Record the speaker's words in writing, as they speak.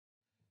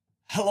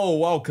Hello,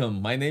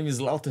 welcome. My name is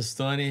Léo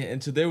Testoni,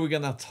 and today we're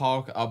gonna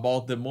talk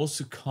about the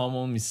most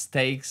common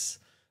mistakes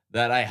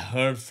that I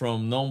heard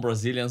from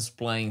non-Brazilians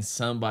playing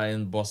samba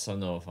and bossa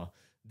nova.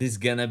 This is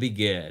gonna be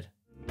good.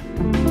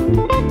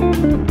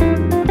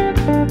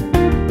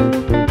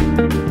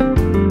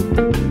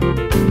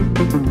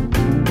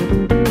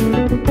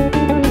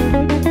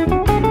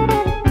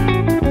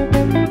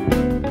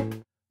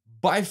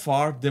 By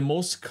far, the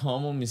most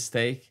common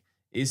mistake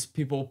is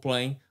people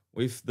playing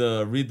with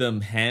the rhythm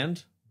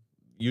hand,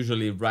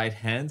 usually right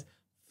hand,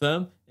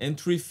 thumb, and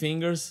three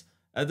fingers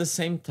at the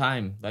same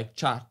time, like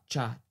cha,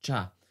 cha,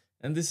 cha.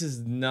 And this is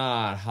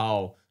not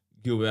how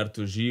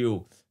Gilberto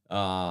Gil,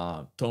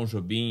 Tom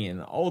Jobim,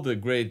 and all the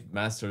great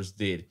masters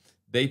did.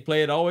 They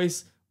played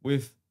always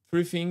with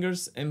three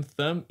fingers and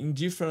thumb in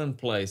different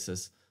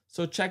places.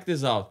 So check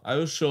this out. I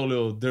will show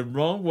you the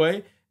wrong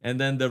way and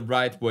then the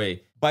right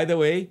way. By the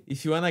way,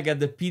 if you want to get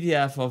the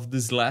PDF of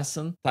this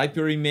lesson, type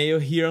your email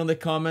here in the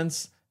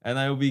comments and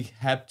I will be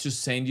happy to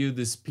send you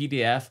this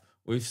PDF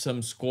with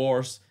some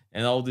scores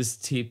and all these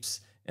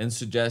tips and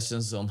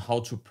suggestions on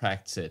how to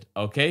practice it,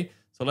 okay?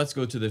 So let's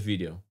go to the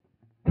video.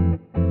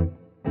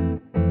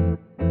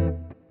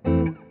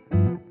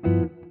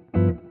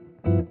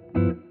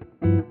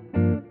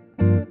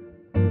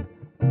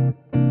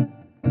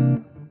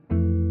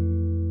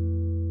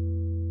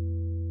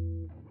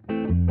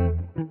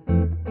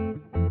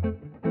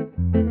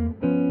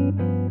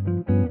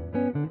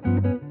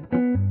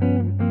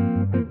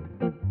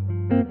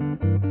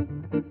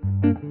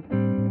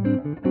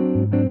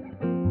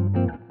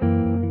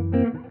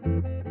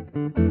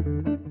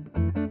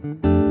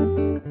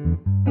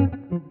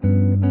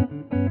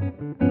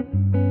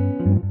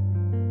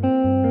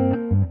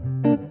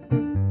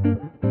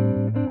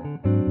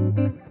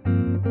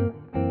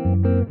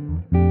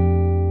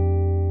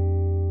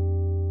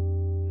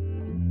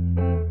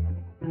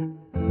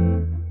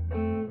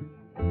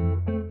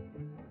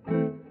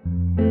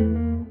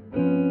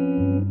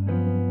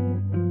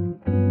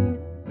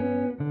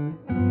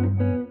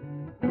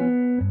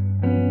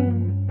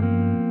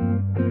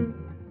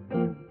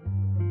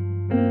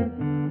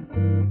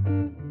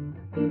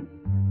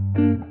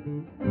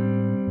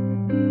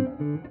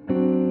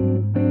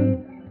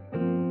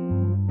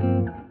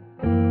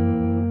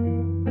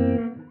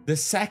 The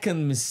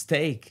second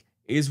mistake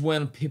is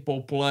when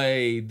people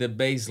play the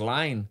bass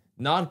line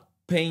not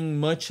paying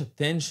much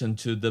attention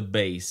to the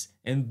bass.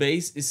 And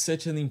bass is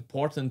such an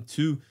important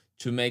tool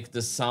to make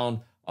the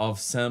sound of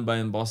samba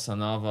and bossa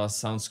nova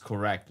sounds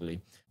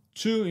correctly.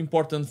 Two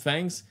important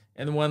things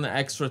and one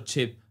extra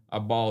tip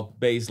about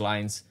bass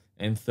lines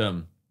and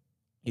thumb.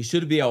 You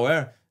should be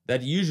aware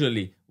that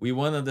usually we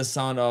want the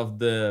sound of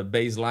the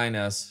bass line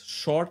as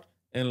short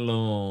and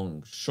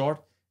long,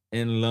 short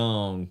and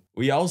long.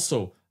 We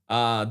also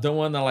don't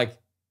want to like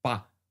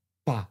pa,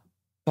 pa,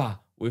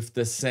 pa with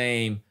the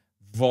same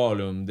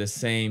volume, the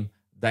same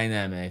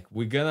dynamic.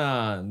 We're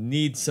gonna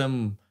need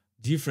some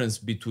difference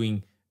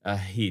between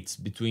hits,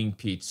 between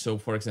pitch. So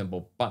for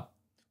example, pa,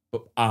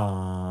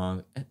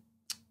 pa,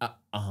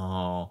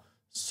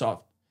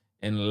 soft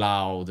and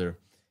louder.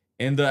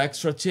 And the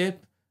extra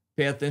tip,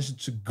 pay attention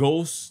to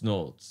ghost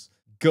notes.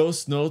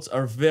 Ghost notes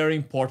are very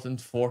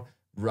important for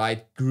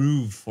right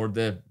groove, for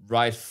the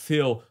right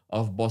feel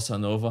of bossa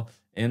nova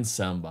and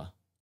samba.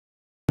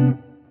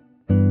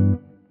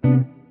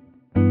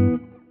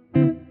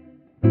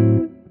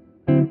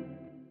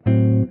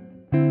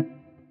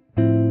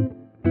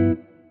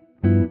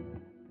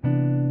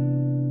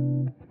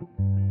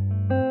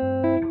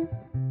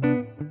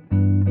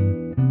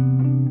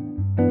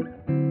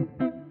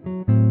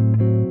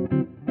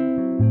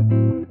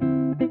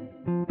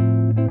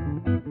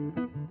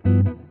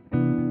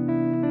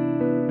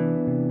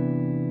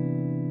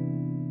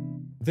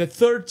 The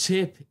third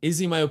tip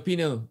is, in my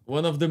opinion,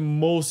 one of the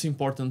most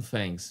important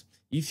things.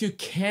 If you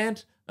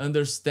can't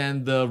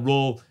understand the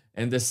role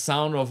and the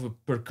sound of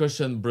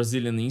percussion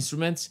Brazilian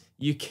instruments,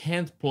 you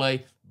can't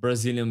play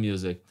Brazilian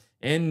music.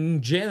 And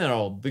in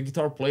general, the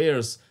guitar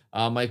players,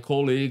 my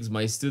colleagues,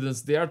 my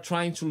students, they are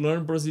trying to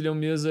learn Brazilian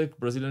music,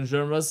 Brazilian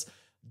genres.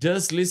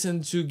 Just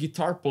listen to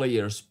guitar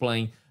players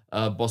playing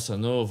bossa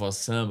nova,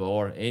 samba,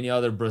 or any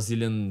other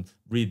Brazilian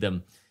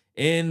rhythm.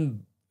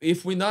 And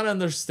if we not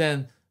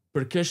understand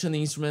percussion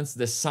instruments,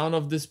 the sound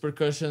of these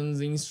percussion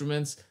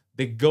instruments,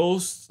 the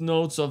ghost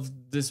notes of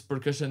these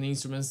percussion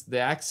instruments, the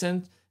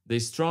accent, the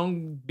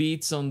strong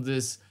beats on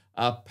these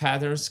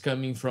patterns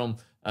coming from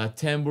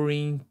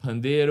tambourine,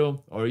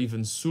 pandeiro, or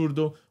even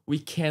surdo, we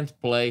can't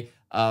play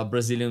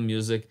Brazilian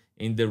music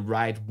in the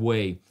right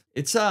way.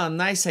 It's a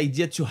nice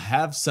idea to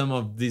have some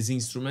of these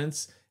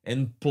instruments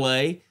and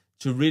play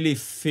to really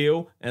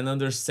feel and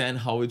understand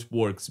how it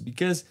works,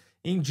 because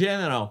in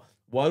general,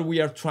 what we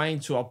are trying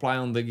to apply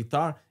on the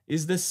guitar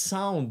is the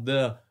sound,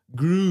 the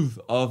groove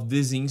of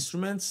these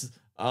instruments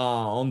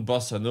on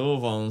bossa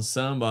nova, on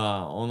samba,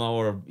 on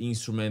our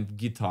instrument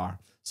guitar.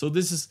 So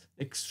this is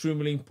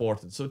extremely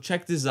important. So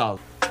check this out.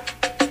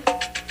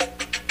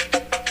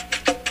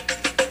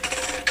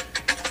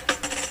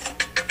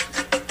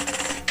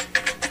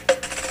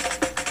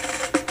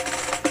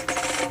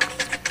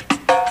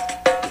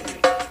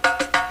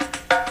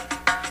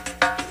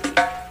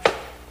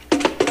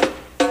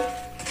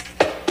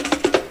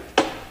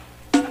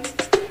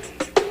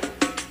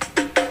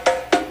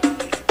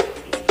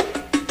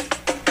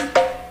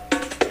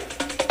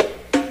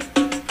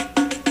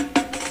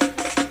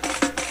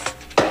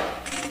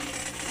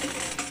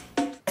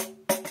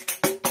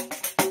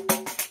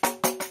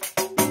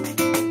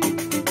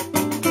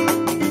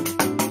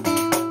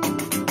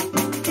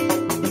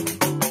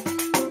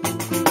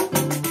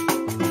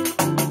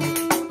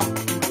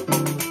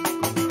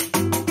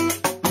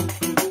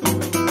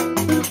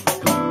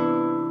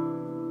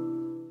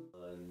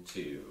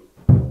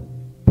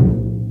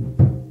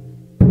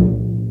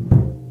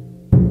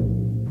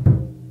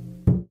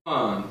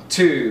 1,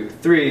 2,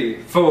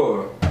 3,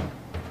 4.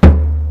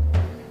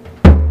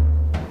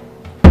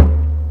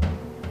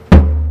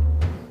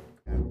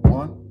 And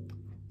 1,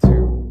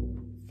 2,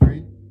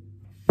 3,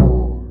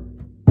 4.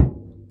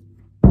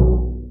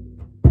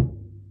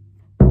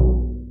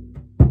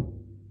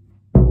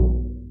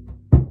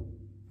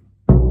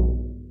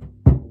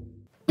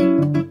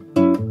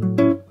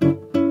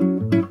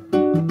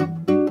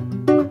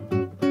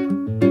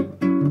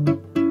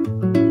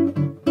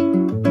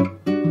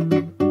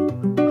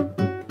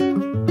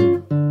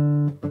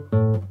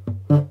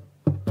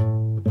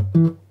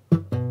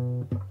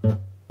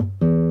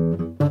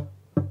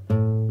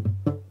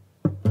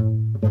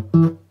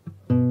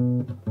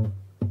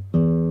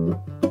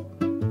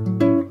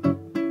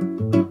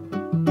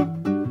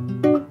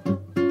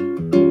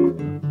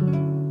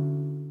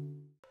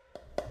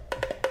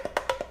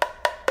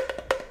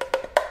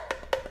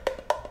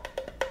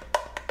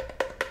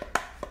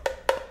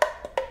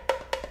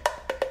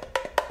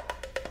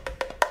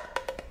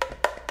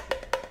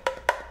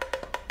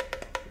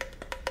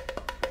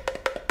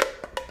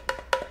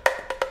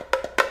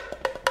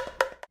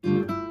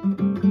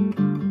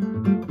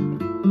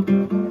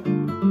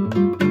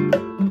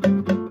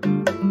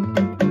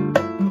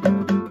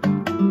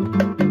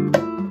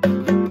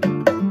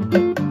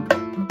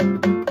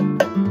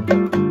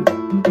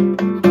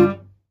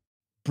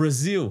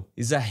 Brazil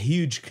is a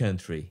huge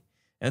country,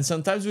 and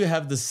sometimes we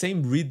have the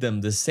same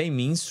rhythm, the same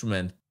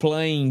instrument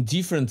playing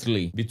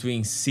differently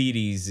between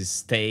cities,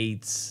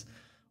 states,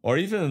 or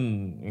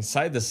even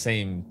inside the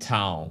same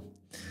town.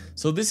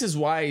 So this is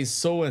why it's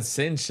so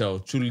essential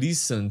to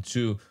listen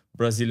to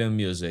Brazilian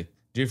music,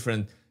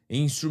 different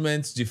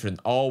instruments, different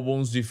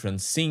albums, different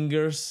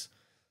singers.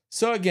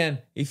 So again,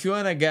 if you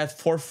want to get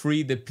for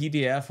free the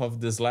PDF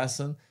of this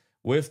lesson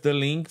with the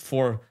link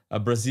for a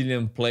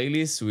Brazilian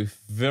playlist with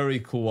very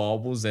cool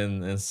albums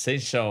and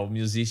essential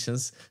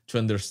musicians to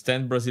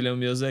understand Brazilian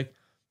music,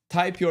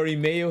 type your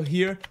email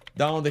here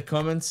down in the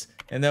comments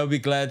and I'll be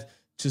glad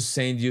to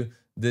send you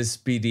this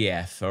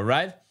PDF, all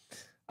right?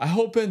 I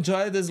hope you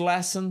enjoyed this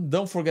lesson.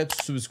 Don't forget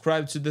to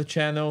subscribe to the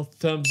channel,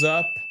 thumbs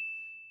up,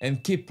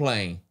 and keep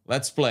playing.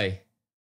 Let's play.